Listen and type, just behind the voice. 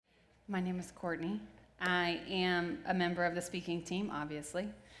My name is Courtney. I am a member of the speaking team, obviously,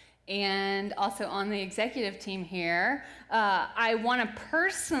 and also on the executive team here. I want to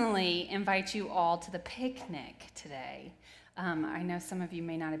personally invite you all to the picnic today. I know some of you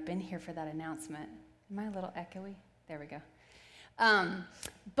may not have been here for that announcement. Am I a little echoey? There we go.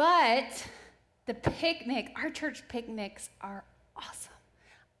 But the picnic, our church picnics are awesome.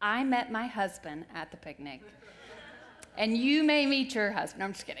 I met my husband at the picnic. And you may meet your husband.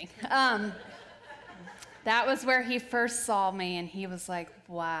 I'm just kidding. That was where he first saw me, and he was like,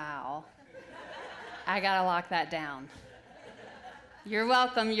 wow, I got to lock that down. You're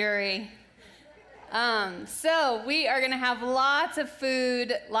welcome, Yuri. So we are going to have lots of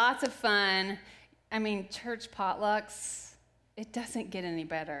food, lots of fun. I mean, church potlucks, it doesn't get any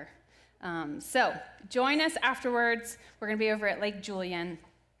better. So join us afterwards. We're going to be over at Lake Julian.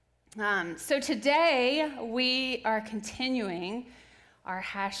 So today we are continuing our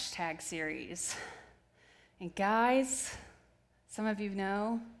hashtag series. And guys, some of you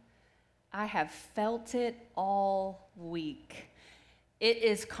know, I have felt it all week. It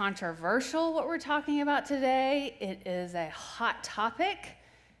is controversial what we're talking about today. It is a hot topic.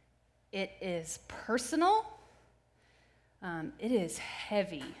 It is personal. It is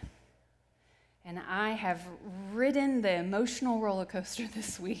heavy. And I have ridden the emotional roller coaster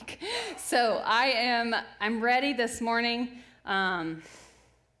this week. So I'm ready this morning. And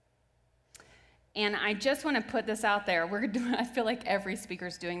I just want to put this out there. I feel like every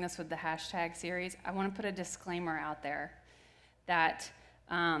speaker's doing this with the hashtag series. I want to put a disclaimer out there that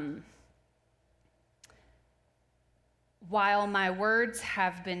while my words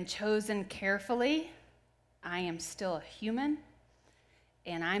have been chosen carefully, I am still a human.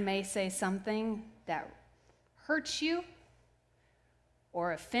 And I may say something that hurts you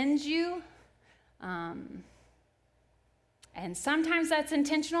or offends you. And sometimes that's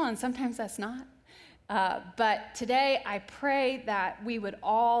intentional and sometimes that's not. But today I pray that we would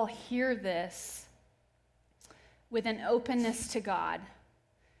all hear this with an openness to God.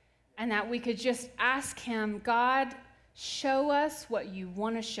 And that we could just ask Him, God, show us what you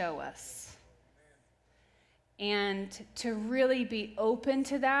want to show us. And to really be open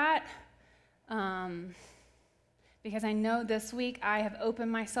to that, because I know this week I have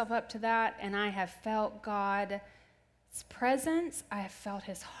opened myself up to that, and I have felt God's presence, I have felt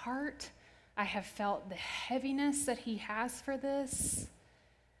His heart, I have felt the heaviness that He has for this,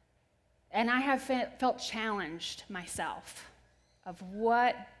 and I have felt challenged myself of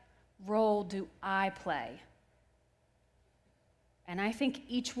what role do I play. And I think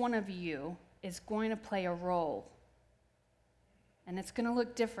each one of you is going to play a role. And it's going to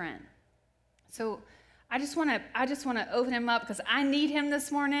look different. So I just want to open him up because I need him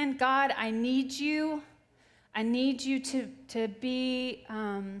this morning. God, I need you. I need you to be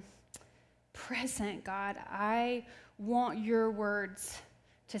present, God. I want your words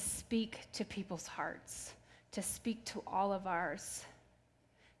to speak to people's hearts, to speak to all of ours.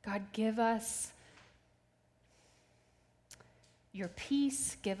 God, give us your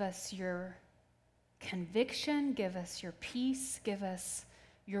peace, give us your conviction, give us your peace, give us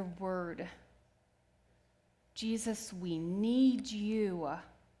your word. Jesus, we need you.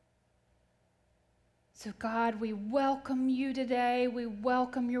 So God, we welcome you today. We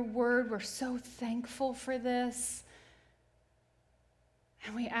welcome your word. We're so thankful for this.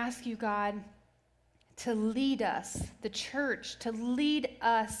 And we ask you, God, to lead us, the church, to lead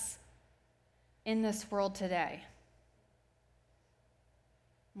us in this world today.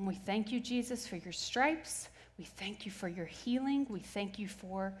 And we thank you, Jesus, for your stripes. We thank you for your healing. We thank you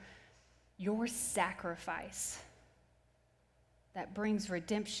for your sacrifice that brings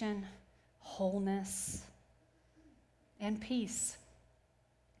redemption, wholeness, and peace.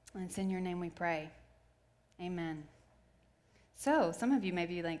 And it's in your name we pray. Amen. So, some of you may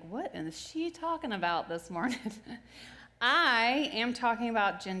be like, what is she talking about this morning? I am talking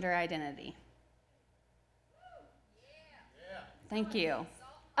about gender identity. Thank you.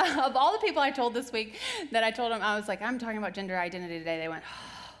 Of all the people I told this week that I told them, I was like, I'm talking about gender identity today, they went,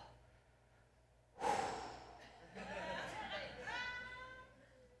 oh.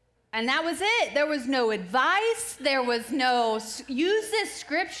 And that was it. There was no advice. There was no use this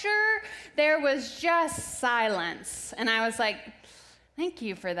scripture. There was just silence. And I was like, thank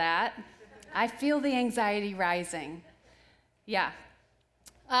you for that. I feel the anxiety rising. Yeah.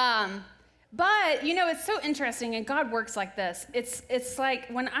 But, you know, it's so interesting, and God works like this. It's like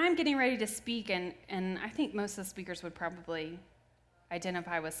when I'm getting ready to speak, and I think most of the speakers would probably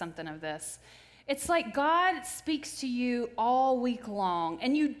identify with something of this. It's like God speaks to you all week long,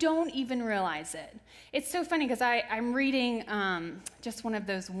 and you don't even realize it. It's so funny because I'm reading just one of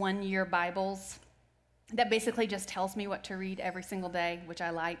those one-year Bibles that basically just tells me what to read every single day, which I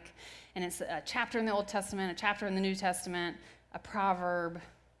like. And it's a chapter in the Old Testament, a chapter in the New Testament, a proverb.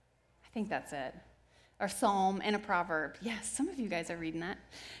 I think that's it. Or psalm and a proverb. Yes, some of you guys are reading that.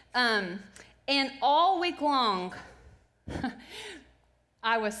 And all week long,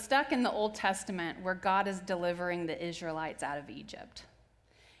 I was stuck in the Old Testament where God is delivering the Israelites out of Egypt.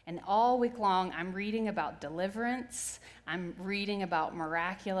 And all week long, I'm reading about deliverance. I'm reading about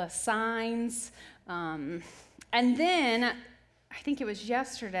miraculous signs. And then, I think it was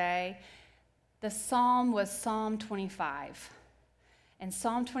yesterday, the psalm was Psalm 25. And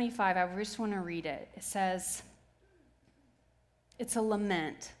Psalm 25, I just want to read it. It says, it's a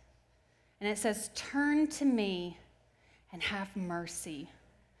lament. And it says, "Turn to me and have mercy,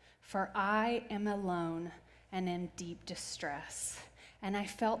 for I am alone and in deep distress." And I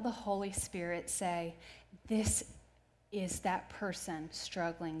felt the Holy Spirit say, this is that person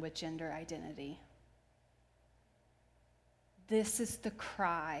struggling with gender identity. This is the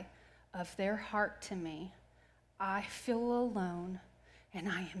cry of their heart to me. I feel alone and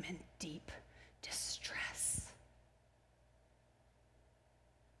I am in deep distress.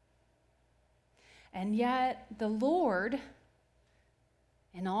 And yet the Lord,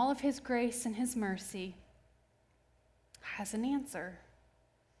 in all of his grace and his mercy, has an answer.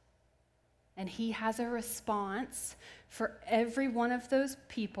 And he has a response for every one of those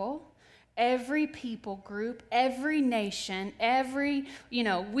people, every people group, every nation,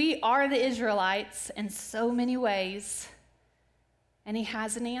 we are the Israelites in so many ways. And he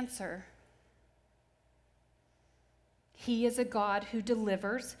has an answer. He is a God who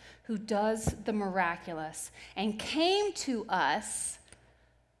delivers, who does the miraculous, and came to us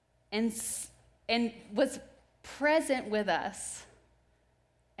and was present with us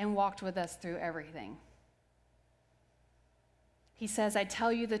and walked with us through everything. He says, I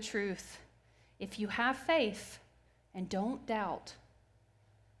tell you the truth, if you have faith and don't doubt,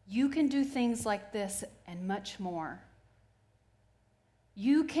 you can do things like this and much more.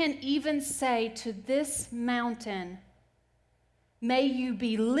 You can even say to this mountain, may you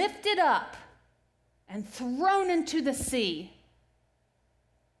be lifted up and thrown into the sea,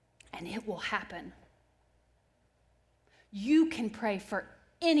 and it will happen. You can pray for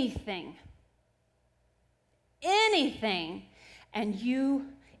anything, and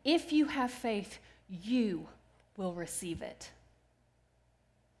if you have faith, you will receive it.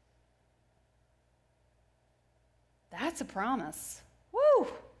 That's a promise. Woo!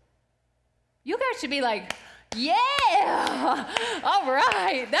 You guys should be like, yeah! All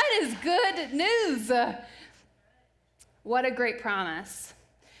right, that is good news. What a great promise.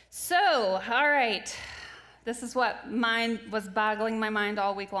 So, all right. This is what was boggling my mind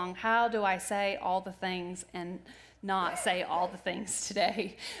all week long. How do I say all the things and not say all the things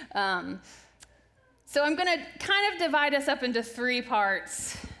today? So I'm going to kind of divide us up into 3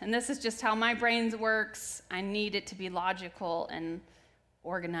 parts. And this is just how my brain works. I need it to be logical and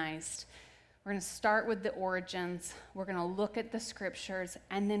organized. We're going to start with the origins. We're going to look at the scriptures.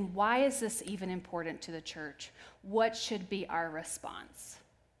 And then why is this even important to the church? What should be our response?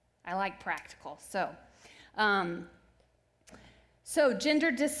 I like practical. So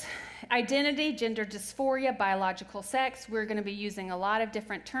gender identity, gender dysphoria, biological sex, we're going to be using a lot of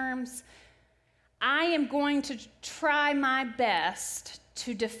different terms. I am going to try my best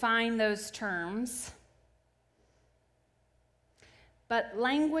to define those terms, but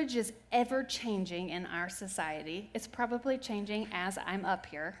language is ever changing in our society. It's probably changing as I'm up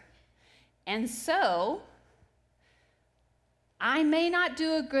here. And so I may not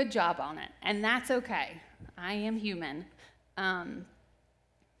do a good job on it, and that's okay. I am human.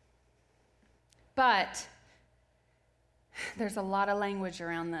 But there's a lot of language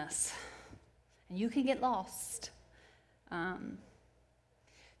around this, and you can get lost.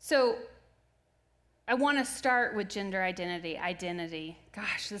 So I want to start with gender identity.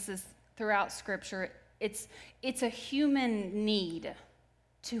 Gosh, this is throughout Scripture. It's a human need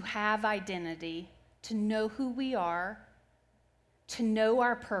to have identity, to know who we are, to know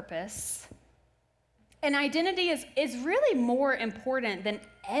our purpose. And identity is really more important than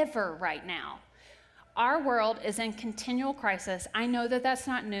ever right now. Our world is in continual crisis. I know that that's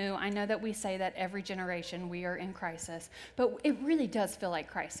not new. I know that we say that every generation we are in crisis. But it really does feel like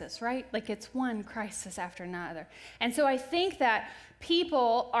crisis, right? Like it's one crisis after another. And so I think that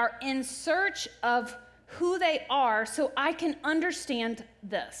people are in search of who they are so I can understand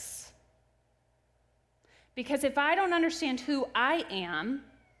this. Because if I don't understand who I am,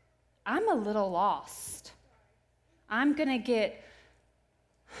 I'm a little lost. I'm going to get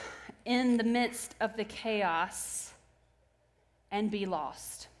in the midst of the chaos and be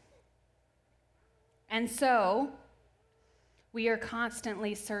lost. And so we are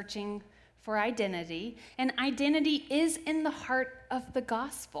constantly searching for identity, and identity is in the heart of the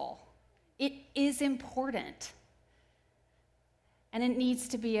gospel. It is important. And it needs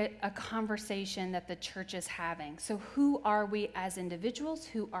to be a conversation that the church is having. So who are we as individuals?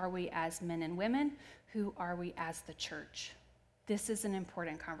 Who are we as men and women? Who are we as the church? This is an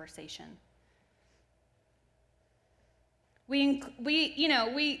important conversation. We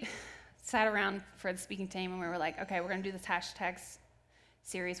sat around for the speaking team and we were like, okay, we're going to do this hashtags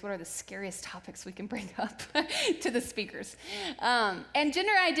series. What are the scariest topics we can bring up to the speakers? And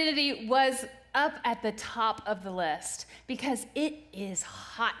gender identity was up at the top of the list because it is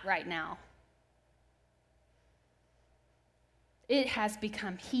hot right now. It has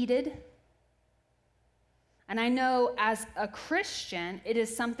become heated. And I know as a Christian, it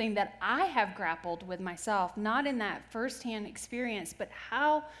is something that I have grappled with myself, not in that firsthand experience, but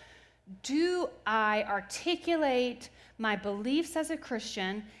how do I articulate my beliefs as a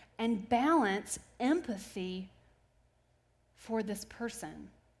Christian and balance empathy for this person?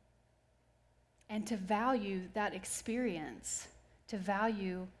 And to value that experience, to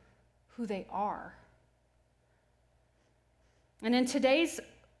value who they are. And in today's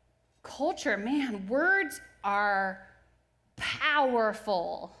culture, man, words are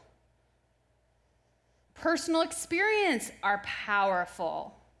powerful. Personal experience are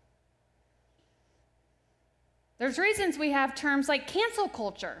powerful. There's reasons we have terms like cancel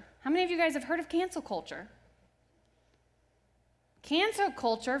culture. How many of you guys have heard of cancel culture? Cancel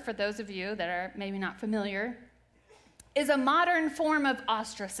culture, for those of you that are maybe not familiar, is a modern form of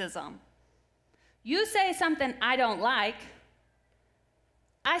ostracism. You say something I don't like,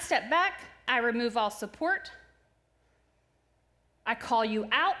 I step back, I remove all support, I call you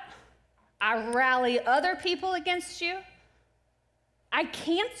out, I rally other people against you, I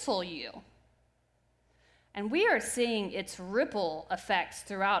cancel you. And we are seeing its ripple effects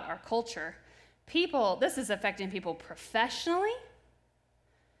throughout our culture. This is affecting people professionally.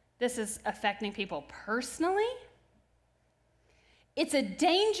 This is affecting people personally. It's a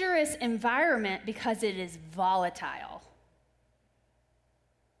dangerous environment because it is volatile.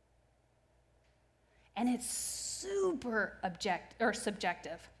 And it's super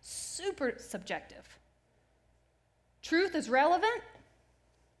subjective. Super subjective. Truth is relevant.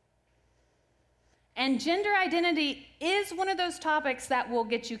 And gender identity is one of those topics that will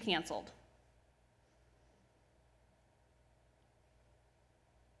get you canceled.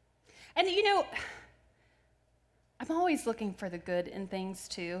 And I'm always looking for the good in things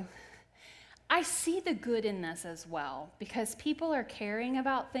too. I see the good in this as well because people are caring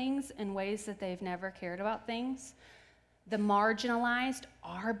about things in ways that they've never cared about things. The marginalized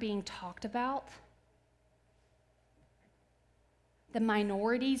are being talked about. The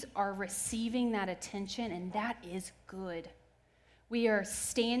minorities are receiving that attention, and that is good. We are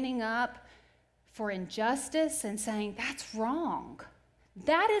standing up for injustice and saying, that's wrong.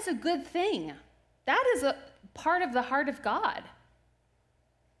 That is a good thing. That is a part of the heart of God.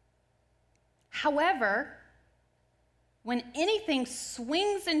 However, when anything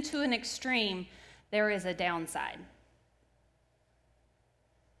swings into an extreme, there is a downside.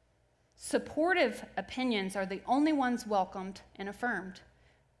 Supportive opinions are the only ones welcomed and affirmed.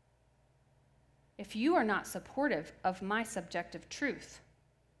 If you are not supportive of my subjective truth,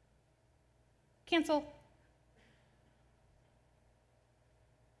 cancel.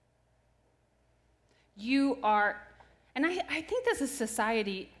 You are, and I think this is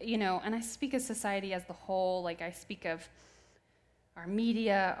society, and I speak of society as the whole, like I speak of our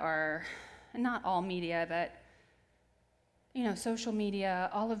media, not all media, but, social media,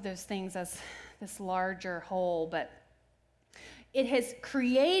 all of those things as this larger whole, but it is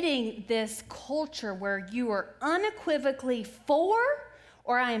creating this culture where you are unequivocally for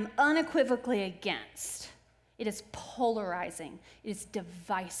or I am unequivocally against. It is polarizing. It is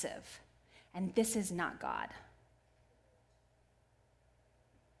divisive. And this is not God.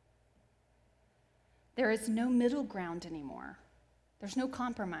 There is no middle ground anymore. There's no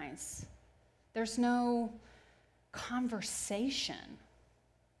compromise. There's no conversation.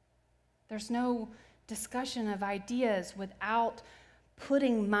 There's no discussion of ideas without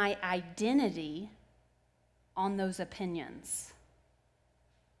putting my identity on those opinions.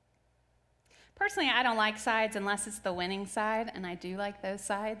 Personally, I don't like sides unless it's the winning side, and I do like those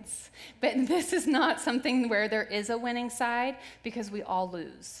sides. But this is not something where there is a winning side because we all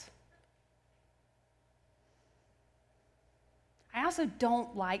lose. I also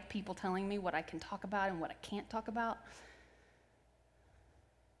don't like people telling me what I can talk about and what I can't talk about.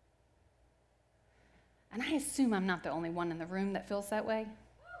 And I assume I'm not the only one in the room that feels that way.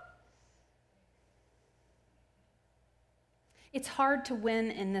 It's hard to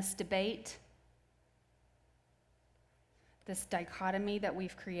win in this debate, this dichotomy that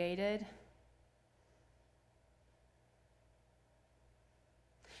we've created.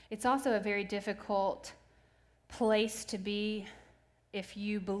 It's also a very difficult place to be if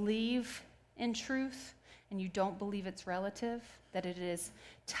you believe in truth and you don't believe it's relative, that it is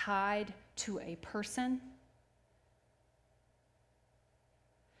tied to a person,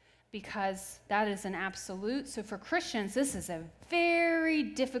 because that is an absolute. So for Christians, this is a very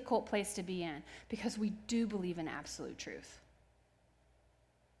difficult place to be in because we do believe in absolute truth.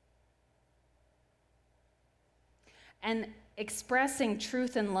 And expressing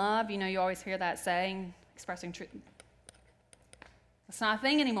truth and love, you always hear that saying, expressing truth. It's not a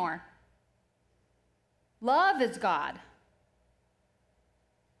thing anymore. Love is God.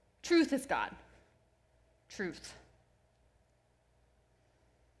 Truth is God. Truth.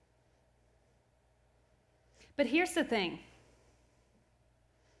 But here's the thing.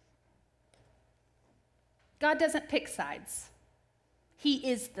 God doesn't pick sides. He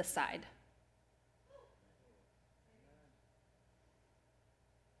is the side.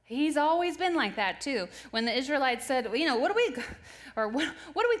 He's always been like that too. When the Israelites said, what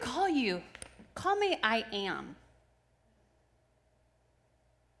do we call you? Call me I am.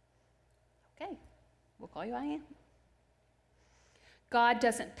 Okay, we'll call you I am. God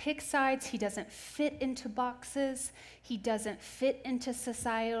doesn't pick sides. He doesn't fit into boxes. He doesn't fit into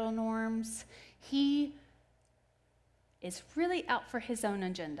societal norms. He is really out for his own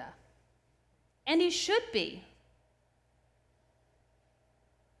agenda. And he should be.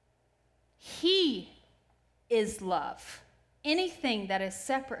 He is love. Anything that is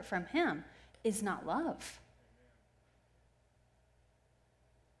separate from him is not love.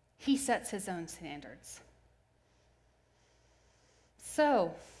 He sets his own standards.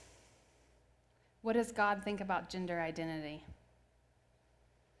 So, what does God think about gender identity?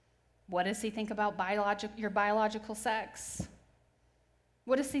 What does he think about your biological sex?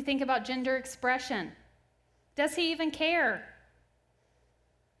 What does he think about gender expression? Does he even care?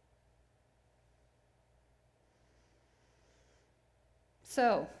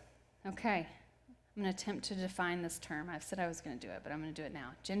 So, okay, I'm going to attempt to define this term. I've said I was going to do it, but I'm going to do it now.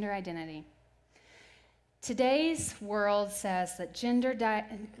 Gender identity. Today's world says that gender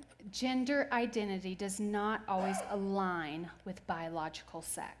identity does not always align with biological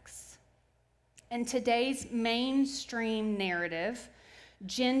sex. In today's mainstream narrative,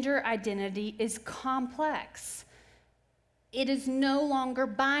 gender identity is complex. It is no longer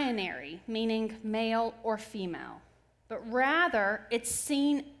binary, meaning male or female, but rather it's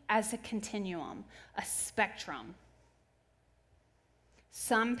seen as a continuum, a spectrum.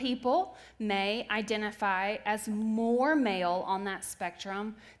 Some people may identify as more male on that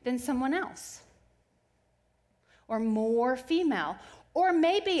spectrum than someone else, or more female, or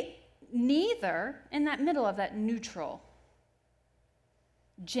maybe neither, in that middle of that neutral.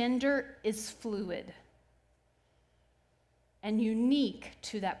 Gender is fluid and unique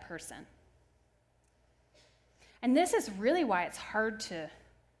to that person. And this is really why it's hard to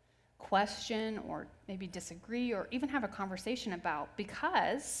question or maybe disagree or even have a conversation about,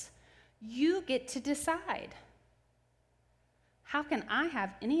 because you get to decide. How can I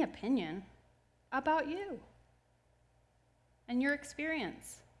have any opinion about you and your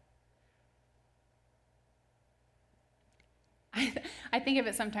experience? I think of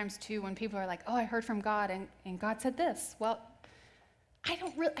it sometimes too when people are like, oh, I heard from God and God said this. Well, I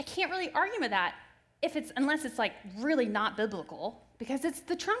can't really argue with that unless it's like really not biblical, because it's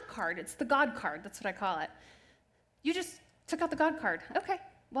the trump card. It's the God card. That's what I call it. You just took out the God card. Okay,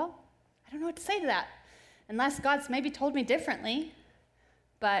 well, I don't know what to say to that, unless God's maybe told me differently.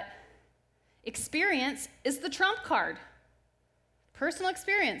 But experience is the trump card. Personal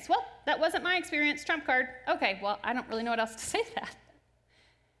experience. Well, that wasn't my experience. Trump card. Okay, well, I don't really know what else to say to that.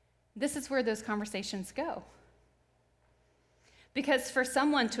 This is where those conversations go. Because for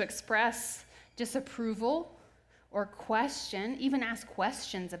someone to express disapproval or question, even ask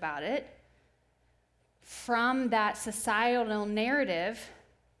questions about it, from that societal narrative,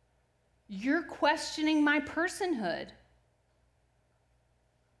 you're questioning my personhood.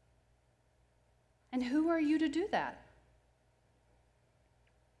 And who are you to do that?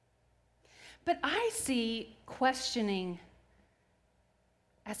 But I see questioning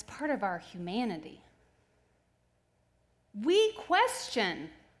as part of our humanity. We question.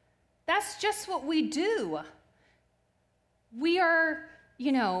 That's just what we do. We are,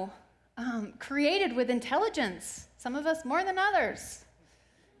 created with intelligence, some of us more than others.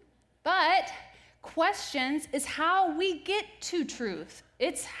 But questions is how we get to truth.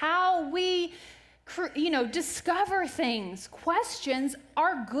 It's how we, discover things. Questions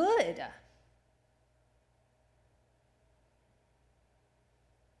are good.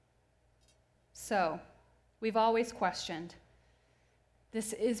 So, we've always questioned.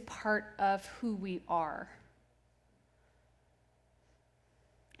 This is part of who we are.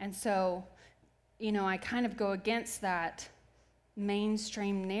 And so, I kind of go against that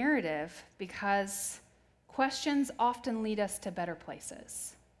mainstream narrative because questions often lead us to better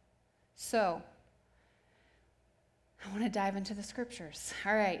places. So, I want to dive into the scriptures.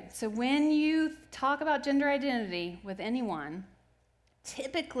 All right, so when you talk about gender identity with anyone,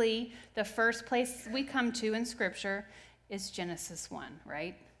 typically the first place we come to in scripture is Genesis 1,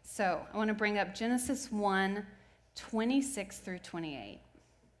 right? So, I want to bring up Genesis 1, 26 through 28.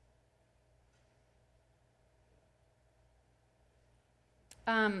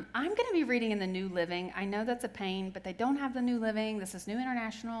 I'm going to be reading in the New Living. I know that's a pain, but they don't have the New Living. This is New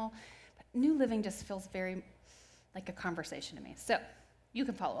International. But New Living just feels very like a conversation to me. So you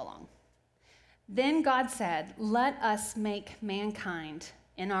can follow along. Then God said, "Let us make mankind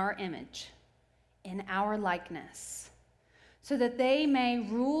in our image, in our likeness, so that they may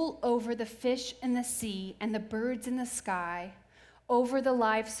rule over the fish in the sea and the birds in the sky, over the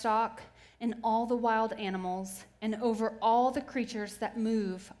livestock and all the wild animals, and over all the creatures that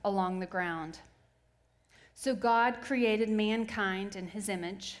move along the ground." So God created mankind in his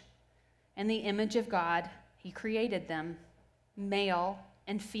image. In the image of God, he created them. Male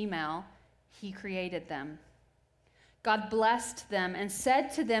and female, he created them. God blessed them and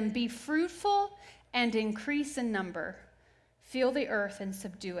said to them, "Be fruitful and increase in number. Fill the earth and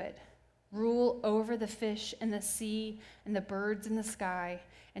subdue it. Rule over the fish in the sea and the birds in the sky,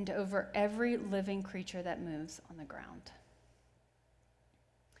 and over every living creature that moves on the ground."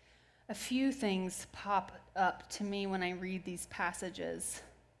 A few things pop up to me when I read these passages.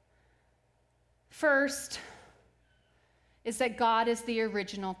 First is that God is the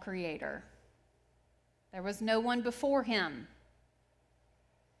original creator. There was no one before him.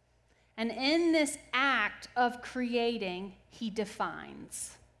 And in this act of creating, he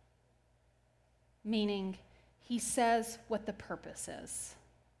defines, meaning he says what the purpose is,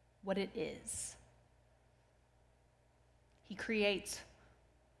 what it is. He creates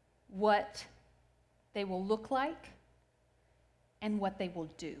what they will look like and what they will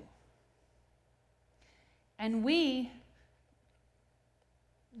do. And we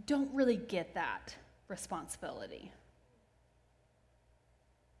don't really get that responsibility.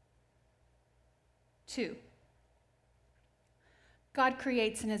 2, God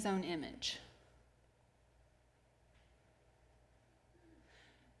creates in his own image.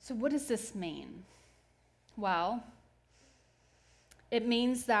 So what does this mean? Well, it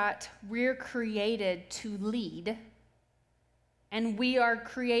means that we're created to lead, and we are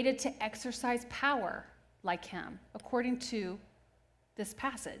created to exercise power like him, according to this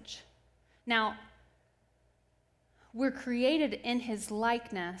passage. Now, we're created in his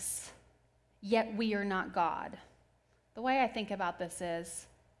likeness, yet we are not God. The way I think about this is,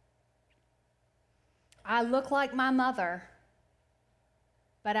 I look like my mother,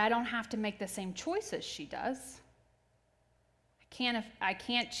 but I don't have to make the same choices she does. I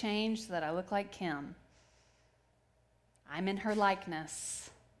can't change so that I look like Kim. I'm in her likeness.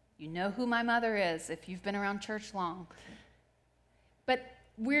 You know who my mother is if you've been around church long. But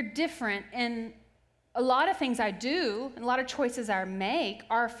we're different, and a lot of things I do and a lot of choices I make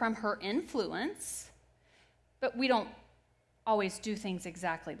are from her influence, but we don't always do things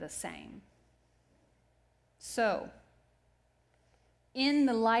exactly the same. So, in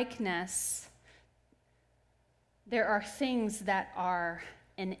the likeness, there are things that are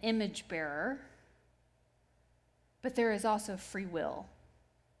an image bearer, but there is also free will.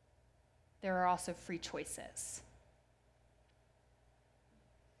 There are also free choices.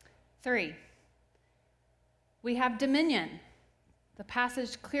 3, we have dominion. The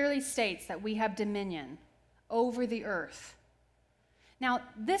passage clearly states that we have dominion over the earth. Now,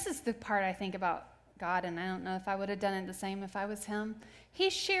 this is the part I think about God, and I don't know if I would have done it the same if I was him.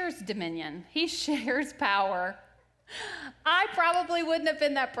 He shares dominion. He shares power. I probably wouldn't have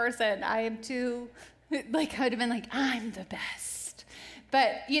been that person. I am too, I would have been like, I'm the best.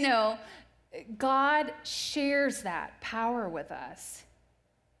 But, God shares that power with us.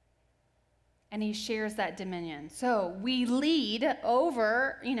 And he shares that dominion. So we lead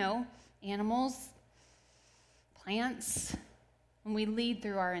over, animals, plants, and we lead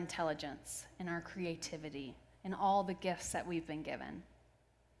through our intelligence and our creativity in all the gifts that we've been given.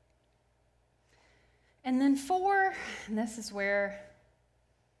 And then 4, and this is where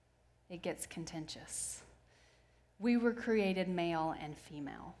it gets contentious. We were created male and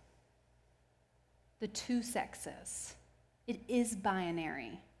female. The two sexes. It is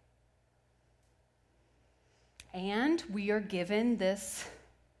binary. And we are given this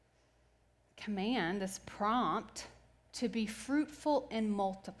command, this prompt, to be fruitful and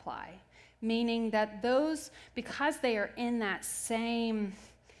multiply, meaning that those, because they are in that same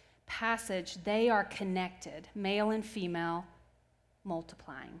passage, they are connected, male and female,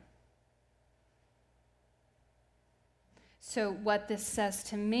 multiplying. So what this says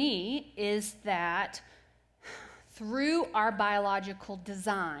to me is that through our biological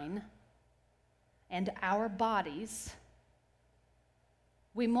design and our bodies,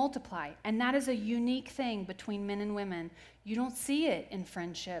 we multiply. And that is a unique thing between men and women. You don't see it in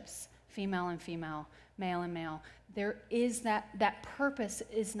friendships, female and female, male and male. There is that purpose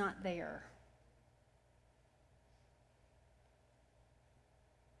is not there.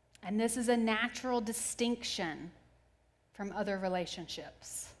 And this is a natural distinction from other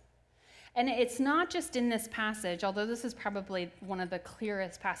relationships. And it's not just in this passage, although this is probably one of the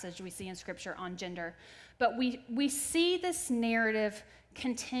clearest passages we see in Scripture on gender, but we see this narrative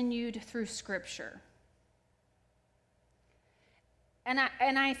continued through Scripture. And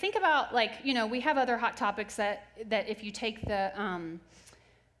I think about, we have other hot topics that if you take the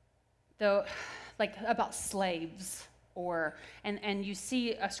about slaves, and you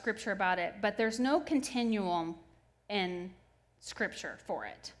see a Scripture about it, but there's no continuum in Scripture for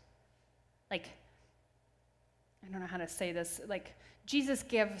it. I don't know how to say this, Jesus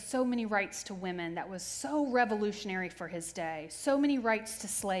gave so many rights to women that was so revolutionary for his day, so many rights to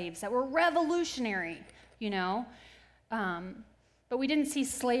slaves that were revolutionary, but we didn't see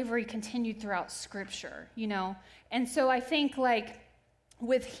slavery continued throughout Scripture, and so I think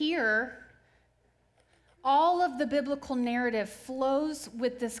with here, all of the biblical narrative flows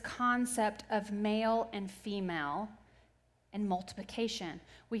with this concept of male and female and multiplication.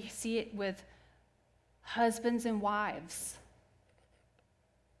 We see it with husbands and wives.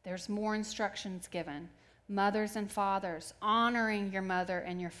 There's more instructions given. Mothers and fathers, honoring your mother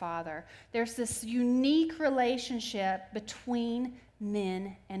and your father. There's this unique relationship between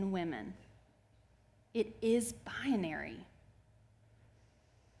men and women. It is binary.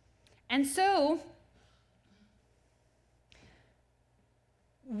 And so,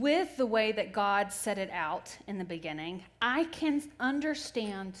 with the way that God set it out in the beginning, I can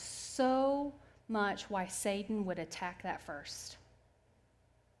understand so much why Satan would attack that first.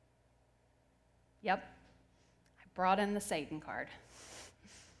 Yep, I brought in the Satan card.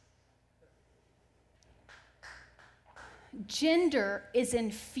 Gender is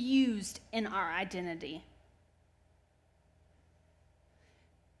infused in our identity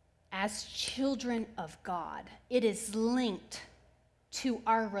as children of God. It is linked to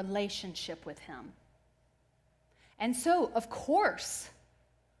our relationship with him. And so, of course,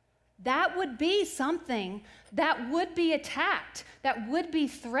 that would be something that would be attacked, that would be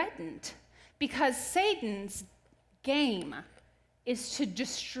threatened, because Satan's game is to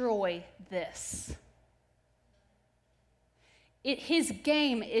destroy this. His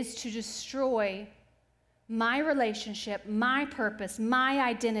game is to destroy my relationship, my purpose, my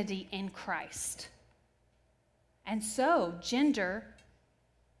identity in Christ. And so, gender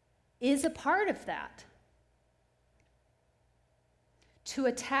is a part of that. To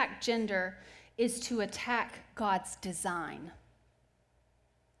attack gender is to attack God's design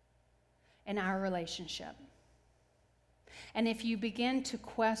in our relationship. And if you begin to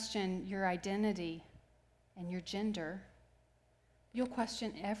question your identity and your gender, you'll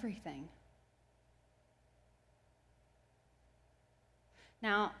question everything.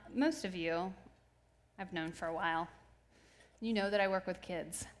 Now, most of you I've known for a while. You know that I work with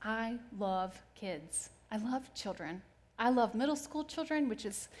kids. I love kids. I love children. I love middle school children,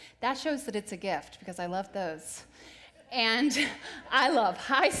 that shows that it's a gift because I love those. And I love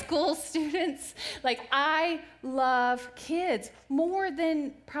high school students. I love kids more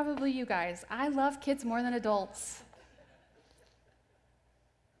than probably you guys. I love kids more than adults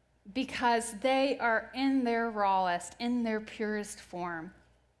because they are in their rawest, in their purest form.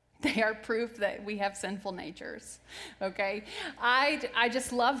 They are proof that we have sinful natures, okay? I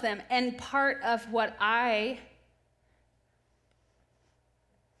just love them. And part of what I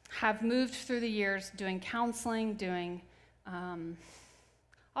have moved through the years doing counseling, doing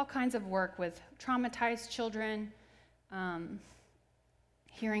all kinds of work with traumatized children,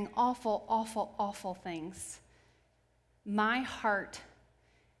 hearing awful, awful, awful things. My heart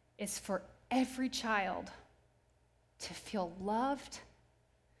is for every child to feel loved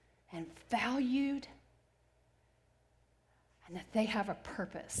and valued, and that they have a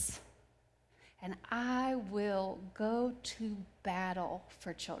purpose. And I will go to battle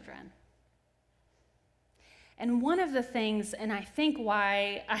for children. And one of the things, and I think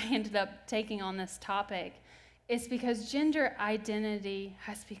why I ended up taking on this topic, is because gender identity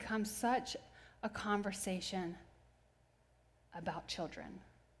has become such a conversation about children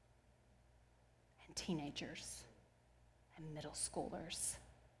and teenagers and middle schoolers.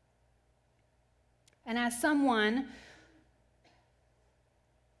 And as someone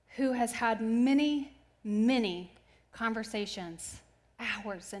who has had many, many conversations,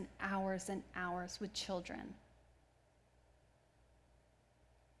 hours and hours and hours with children,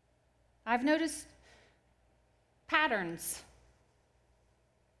 I've noticed patterns,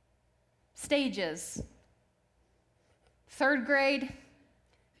 stages. 3rd grade,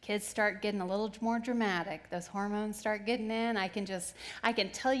 kids start getting a little more dramatic. Those hormones start getting in. I can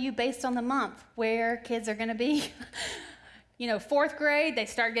tell you based on the month where kids are going to be. 4th grade, they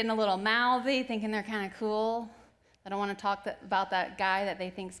start getting a little mouthy, thinking they're kind of cool. They don't want to talk about that guy that they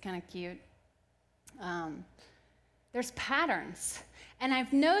think is kind of cute. There's patterns. And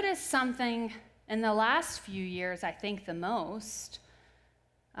I've noticed something in the last few years, I think the most,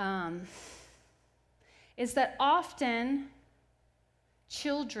 is that often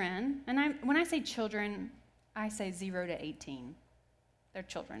children, and when I say children, I say 0 to 18. They're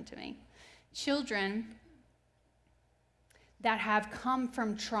children to me. Children that have come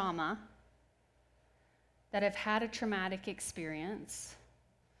from trauma, that have had a traumatic experience,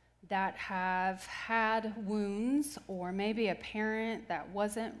 that have had wounds, or maybe a parent that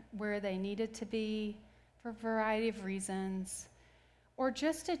wasn't where they needed to be for a variety of reasons, or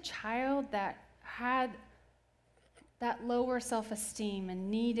just a child that had that lower self-esteem and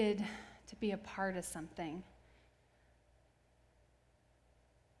needed to be a part of something.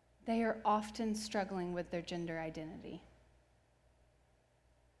 They are often struggling with their gender identity.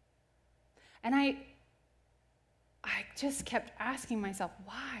 And I just kept asking myself,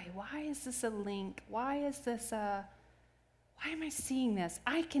 why? Why is this a link? Why am I seeing this?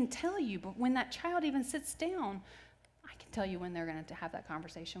 I can tell you, but when that child even sits down, I can tell you when they're going to have that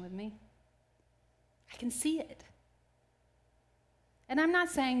conversation with me. I can see it. And I'm not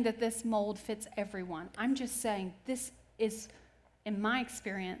saying that this mold fits everyone. I'm just saying this is, in my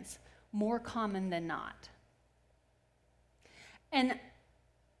experience, more common than not. And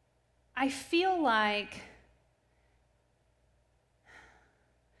I feel like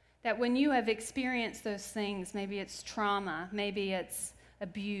that when you have experienced those things, maybe it's trauma, maybe it's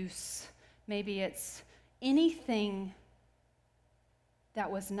abuse, maybe it's anything that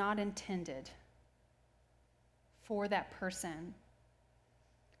was not intended for that person,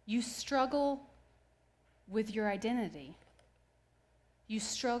 you struggle with your identity. You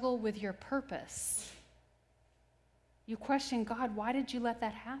struggle with your purpose. You question, God, why did you let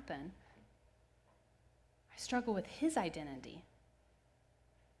that happen? I struggle with his identity.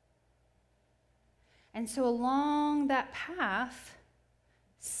 And so along that path,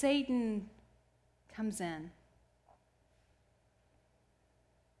 Satan comes in.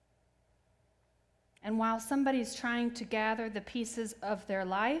 And while somebody's trying to gather the pieces of their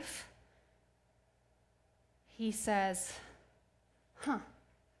life, he says,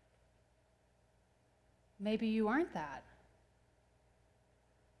 maybe you aren't that.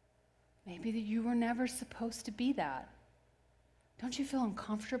 Maybe that you were never supposed to be that. Don't you feel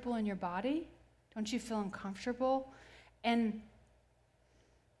uncomfortable in your body? Don't you feel uncomfortable? And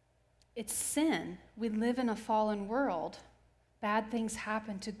it's sin. We live in a fallen world. Bad things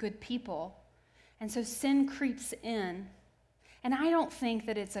happen to good people. And so sin creeps in. And I don't think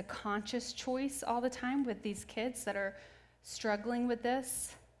that it's a conscious choice all the time with these kids that are struggling with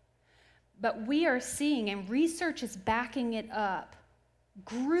this. But we are seeing, and research is backing it up,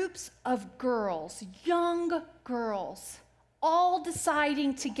 groups of girls, young girls, all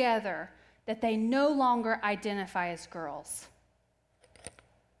deciding together that they no longer identify as girls.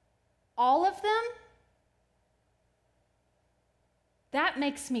 All of them? That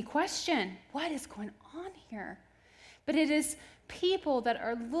makes me question, what is going on here? But it is people that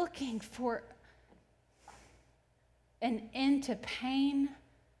are looking for an end to pain.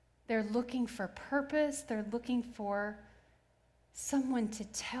 They're looking for purpose. They're looking for someone to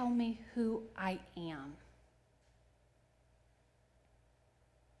tell me who I am.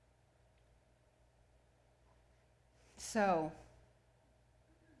 So,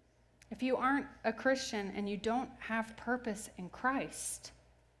 if you aren't a Christian and you don't have purpose in Christ,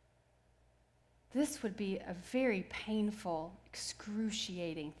 this would be a very painful,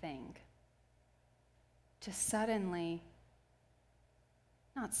 excruciating thing. to suddenly,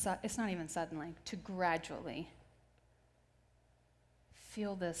 it's not even suddenly, to gradually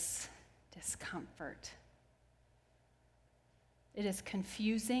feel this discomfort. It is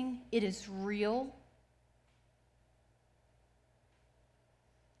confusing. It is real.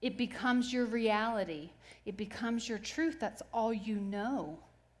 It becomes your reality. It becomes your truth. That's all you know.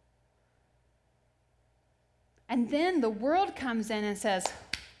 And then the world comes in and says,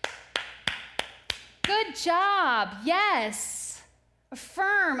 good job, yes.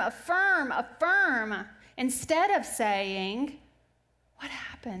 Affirm, affirm, affirm. Instead of saying, what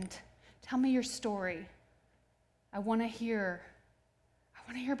happened? Tell me your story. I want to hear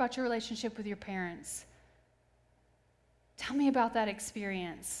about your relationship with your parents. Tell me about that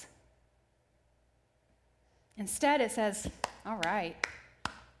experience. Instead, it says, all right.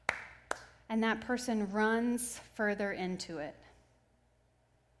 And that person runs further into it.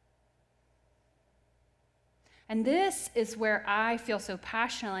 And this is where I feel so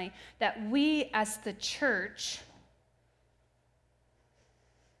passionately that we as the church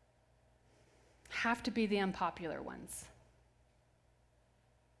have to be the unpopular ones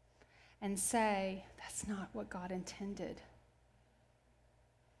and say, that's not what God intended.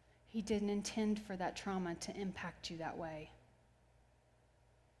 He didn't intend for that trauma to impact you that way.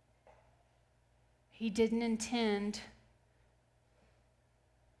 He didn't intend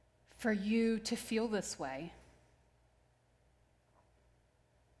for you to feel this way.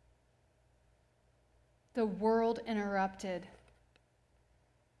 The world interrupted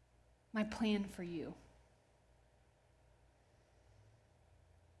my plan for you.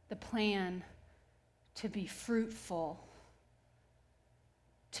 The plan to be fruitful,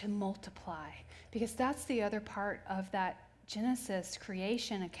 to multiply. Because that's the other part of that Genesis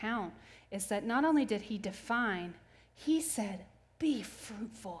creation account, is that not only did he define, he said, be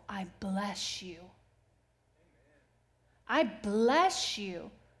fruitful, I bless you. I bless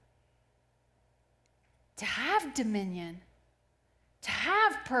you to have dominion, to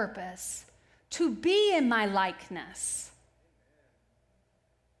have purpose, to be in my likeness.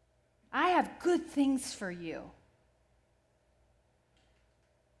 I have good things for you.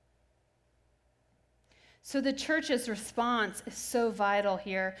 So the church's response is so vital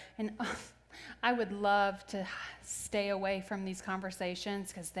here. And I would love to stay away from these conversations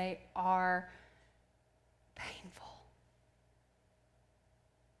because they are painful.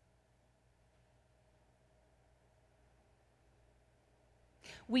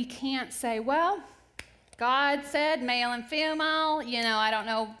 We can't say, well, God said male and female. I don't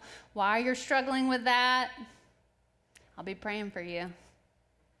know why you're struggling with that. I'll be praying for you.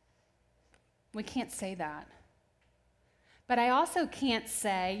 We can't say that. But I also can't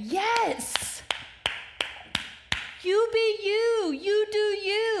say, yes, you be you, you do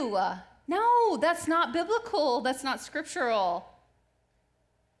you. No, that's not biblical. That's not scriptural.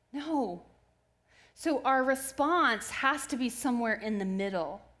 No. So our response has to be somewhere in the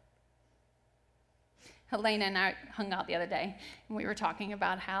middle. Helena and I hung out the other day, and we were talking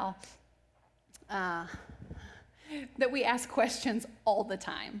about how that we ask questions all the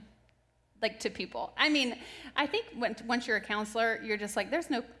time, like to people. I mean, I think once you're a counselor, you're just like, there's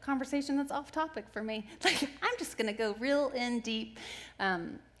no conversation that's off topic for me. Like, I'm just going to go real in deep,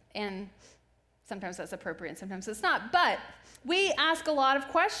 and sometimes that's appropriate, sometimes it's not. But we ask a lot of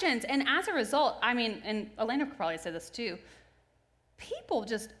questions, and as a result, I mean, and Elena could probably say this too, people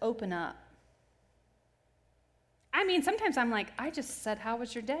just open up. I mean, sometimes I'm like, I just said, how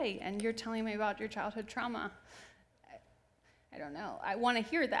was your day? And you're telling me about your childhood trauma. I don't know. I want to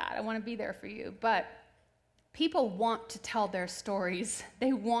hear that. I want to be there for you. But people want to tell their stories.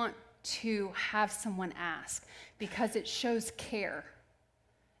 They want to have someone ask because it shows care.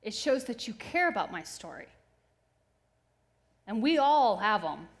 It shows that you care about my story. And we all have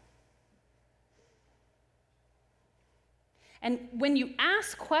them. And when you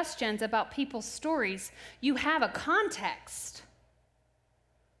ask questions about people's stories, you have a context.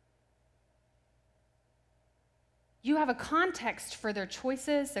 You have a context for their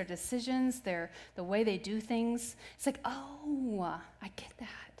choices, their decisions, the way they do things. It's like, oh, I get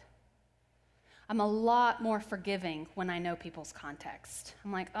that. I'm a lot more forgiving when I know people's context.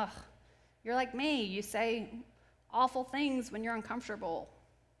 I'm like, oh, you're like me. You say awful things when you're uncomfortable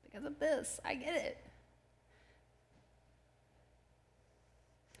because of this. I get it.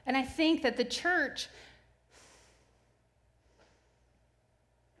 And I think that the church,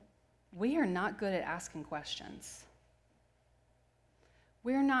 we are not good at asking questions.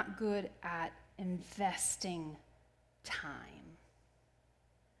 We're not good at investing time.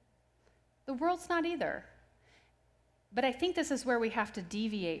 The world's not either. But I think this is where we have to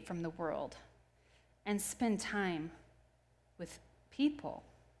deviate from the world and spend time with people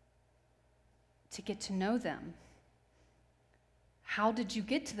to get to know them. How did you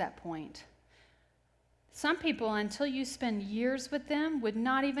get to that point? Some people, until you spend years with them, would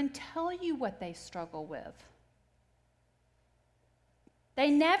not even tell you what they struggle with. They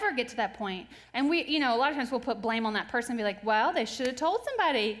never get to that point. And we, a lot of times we'll put blame on that person and be like, well, they should have told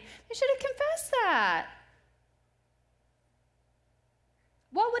somebody. They should have confessed that.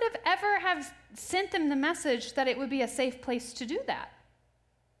 What would have ever have sent them the message that it would be a safe place to do that?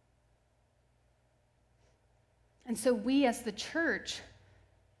 And so we as the church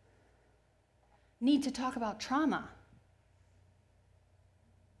need to talk about trauma.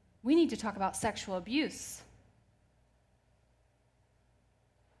 We need to talk about sexual abuse.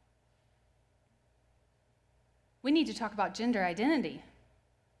 We need to talk about gender identity.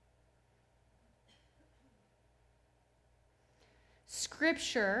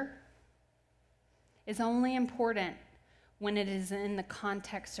 Scripture is only important when it is in the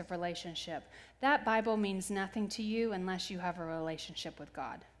context of relationship. That Bible means nothing to you unless you have a relationship with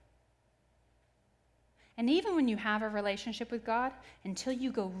God. And even when you have a relationship with God, until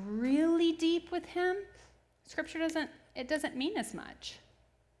you go really deep with Him, Scripture doesn't mean as much.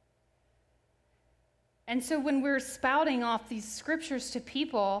 And so when we're spouting off these scriptures to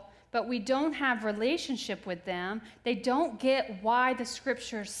people, but we don't have relationship with them, they don't get why the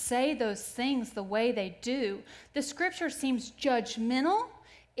scriptures say those things the way they do. The scripture seems judgmental,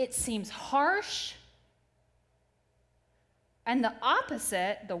 it seems harsh, and the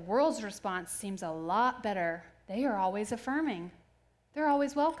opposite, the world's response, seems a lot better. They are always affirming. They're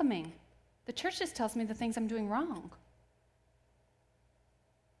always welcoming. The church just tells me the things I'm doing wrong.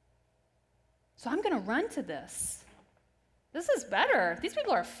 So I'm going to run to this. This is better. These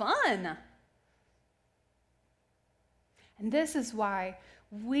people are fun. And this is why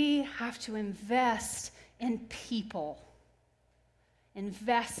we have to invest in people,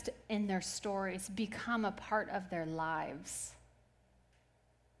 invest in their stories, become a part of their lives.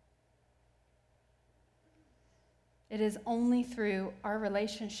 It is only through our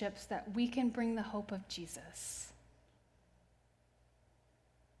relationships that we can bring the hope of Jesus.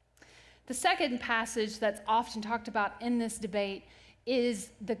 The second passage that's often talked about in this debate is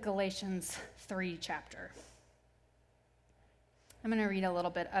the Galatians 3 chapter. I'm going to read a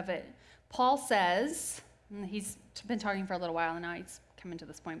little bit of it. Paul says, and he's been talking for a little while, and now he's coming to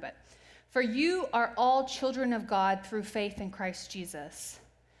this point, but, "For you are all children of God through faith in Christ Jesus.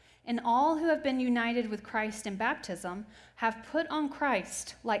 And all who have been united with Christ in baptism have put on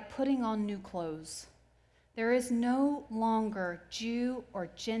Christ like putting on new clothes. There is no longer Jew or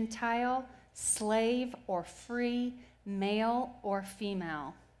Gentile, slave or free, male or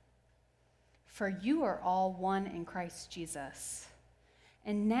female. For you are all one in Christ Jesus.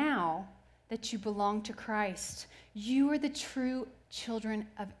 And now that you belong to Christ, you are the true children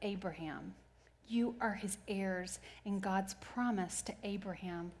of Abraham. You are his heirs, and God's promise to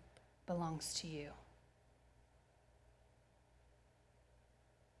Abraham belongs to you."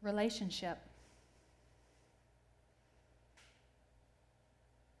 Relationship.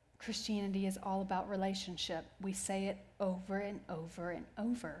 Christianity is all about relationship. We say it over and over and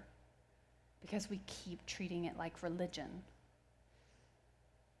over because we keep treating it like religion.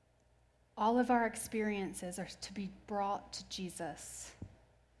 All of our experiences are to be brought to Jesus.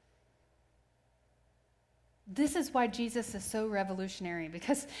 This is why Jesus is so revolutionary,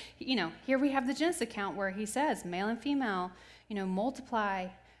 because, here we have the Genesis account where he says male and female, multiply.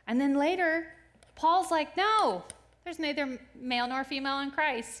 And then later, Paul's like, no, there's neither male nor female in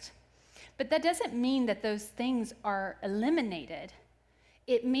Christ. But that doesn't mean that those things are eliminated.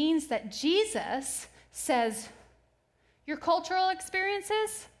 It means that Jesus says, your cultural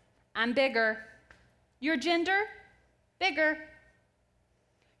experiences, I'm bigger. Your gender, bigger.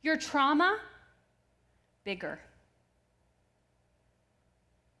 Your trauma, bigger.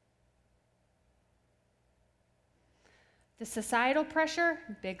 The societal pressure,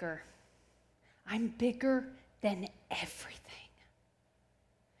 bigger. I'm bigger than everything.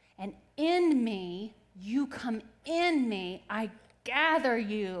 And in me, you come in me, I gather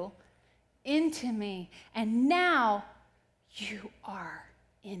you into me, and now you are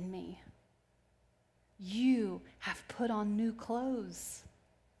in me. You have put on new clothes.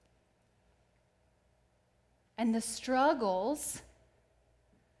 And the struggles,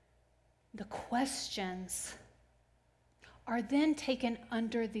 the questions, are then taken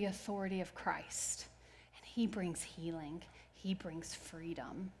under the authority of Christ. And he brings healing. He brings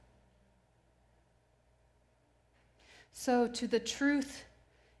freedom. So to the truth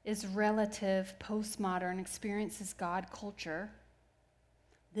is relative, postmodern, experiences God culture,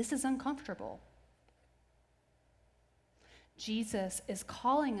 this is uncomfortable. Jesus is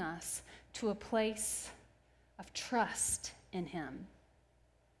calling us to a place of trust in him.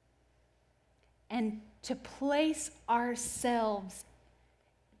 And to place ourselves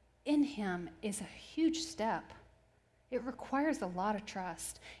in him is a huge step. It requires a lot of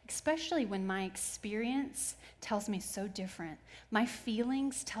trust, especially when my experience tells me so different. My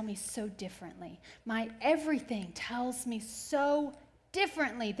feelings tell me so differently. My everything tells me so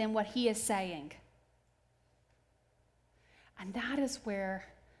differently than what he is saying. And that is where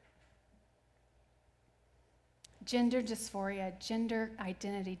gender dysphoria, gender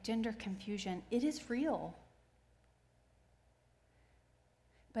identity, gender confusion, it is real.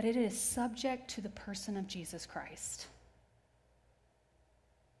 But it is subject to the person of Jesus Christ.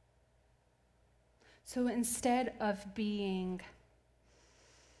 So instead of being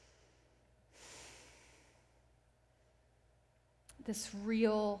this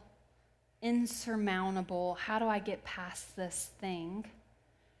real, insurmountable, how do I get past this thing?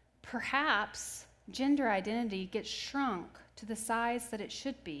 Perhaps gender identity gets shrunk to the size that it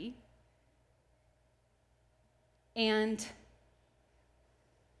should be. And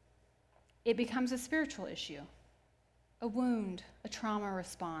it becomes a spiritual issue, a wound, a trauma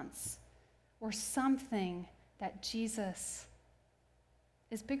response, or something that Jesus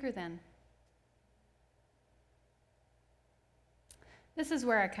is bigger than. This is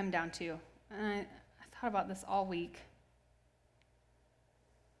where I come down to, and I thought about this all week.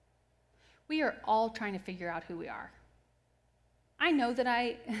 We are all trying to figure out who we are. I know that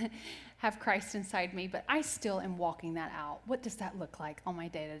I have Christ inside me, but I still am walking that out. What does that look like on my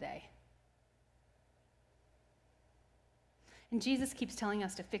day-to-day? And Jesus keeps telling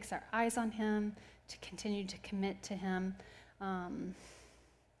us to fix our eyes on him, to continue to commit to him.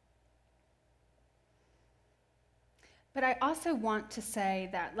 But I also want to say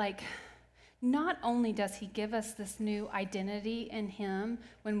that, not only does he give us this new identity in him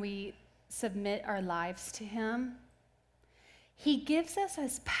when we submit our lives to him, he gives us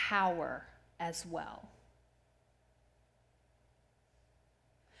his power as well.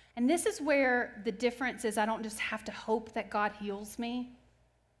 And this is where the difference is. I don't just have to hope that God heals me.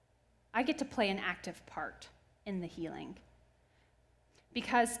 I get to play an active part in the healing.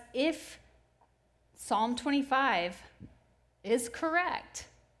 Because if Psalm 25 is correct,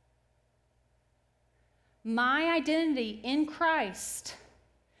 my identity in Christ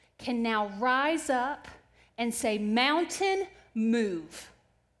can now rise up and say, mountain, move.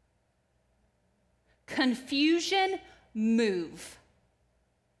 Confusion, move.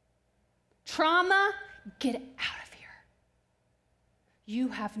 Trauma, get out of here. You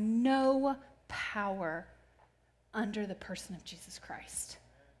have no power under the person of Jesus Christ.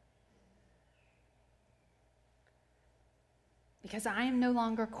 Because I am no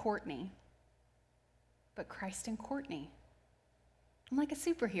longer Courtney, but Christ and Courtney. I'm like a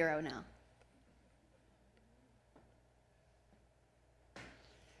superhero now.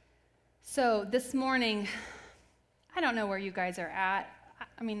 So this morning, I don't know where you guys are at.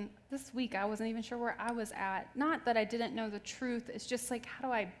 I mean, this week I wasn't even sure where I was at. Not that I didn't know the truth. It's just how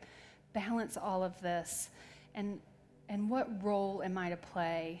do I balance all of this? And what role am I to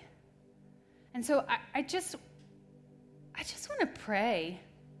play? And so I just want to pray,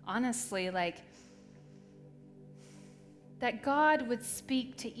 honestly, that God would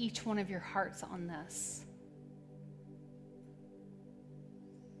speak to each one of your hearts on this.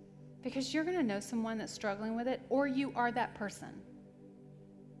 Because you're going to know someone that's struggling with it, or you are that person.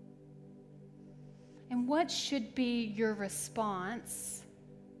 And what should be your response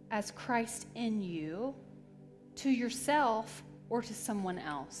as Christ in you to yourself or to someone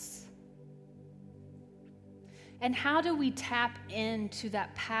else? And how do we tap into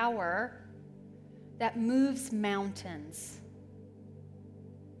that power that moves mountains?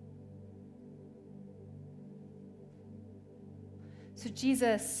 So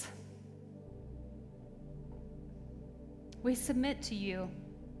Jesus, we submit to you.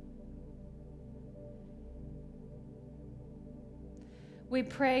 We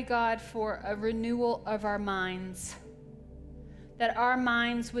pray, God, for a renewal of our minds, that our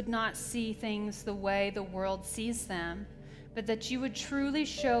minds would not see things the way the world sees them, but that you would truly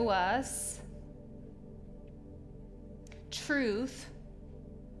show us truth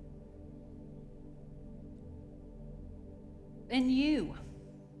in you.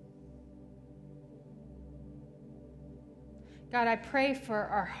 God, I pray for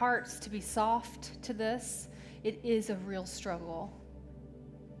our hearts to be soft to this. It is a real struggle.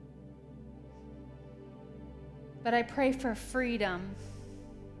 But I pray for freedom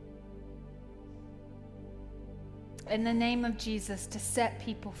in the name of Jesus to set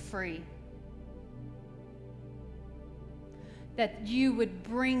people free. that you would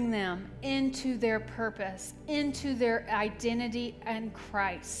bring them into their purpose, into their identity in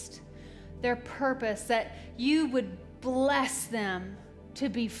Christ, their purpose, that you would bless them to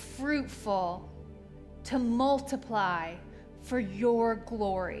be fruitful, to multiply for your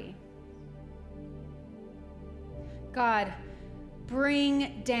glory. God,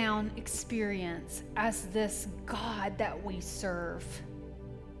 bring down experience as this God that we serve.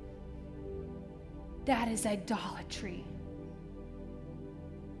 That is idolatry.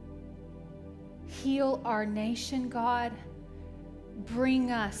 Heal our nation, God.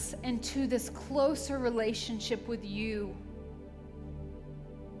 Bring us into this closer relationship with you,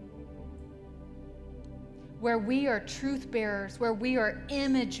 where we are truth bearers, where we are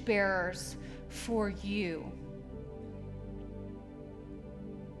image bearers for you.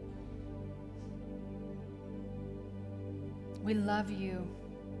 We love you.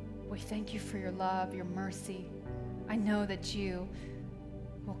 We thank you for your love, your mercy. I know that you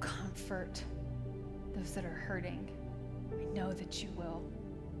will comfort those that are hurting. I know that you will.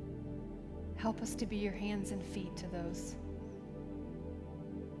 Help us to be your hands and feet to those.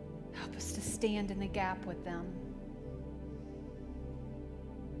 Help us to stand in the gap with them.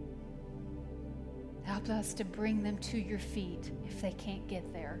 Help us to bring them to your feet if they can't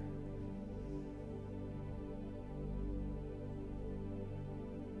get there.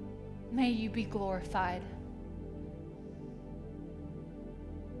 May you be glorified.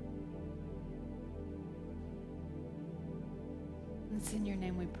 It's in your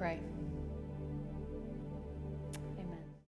name we pray.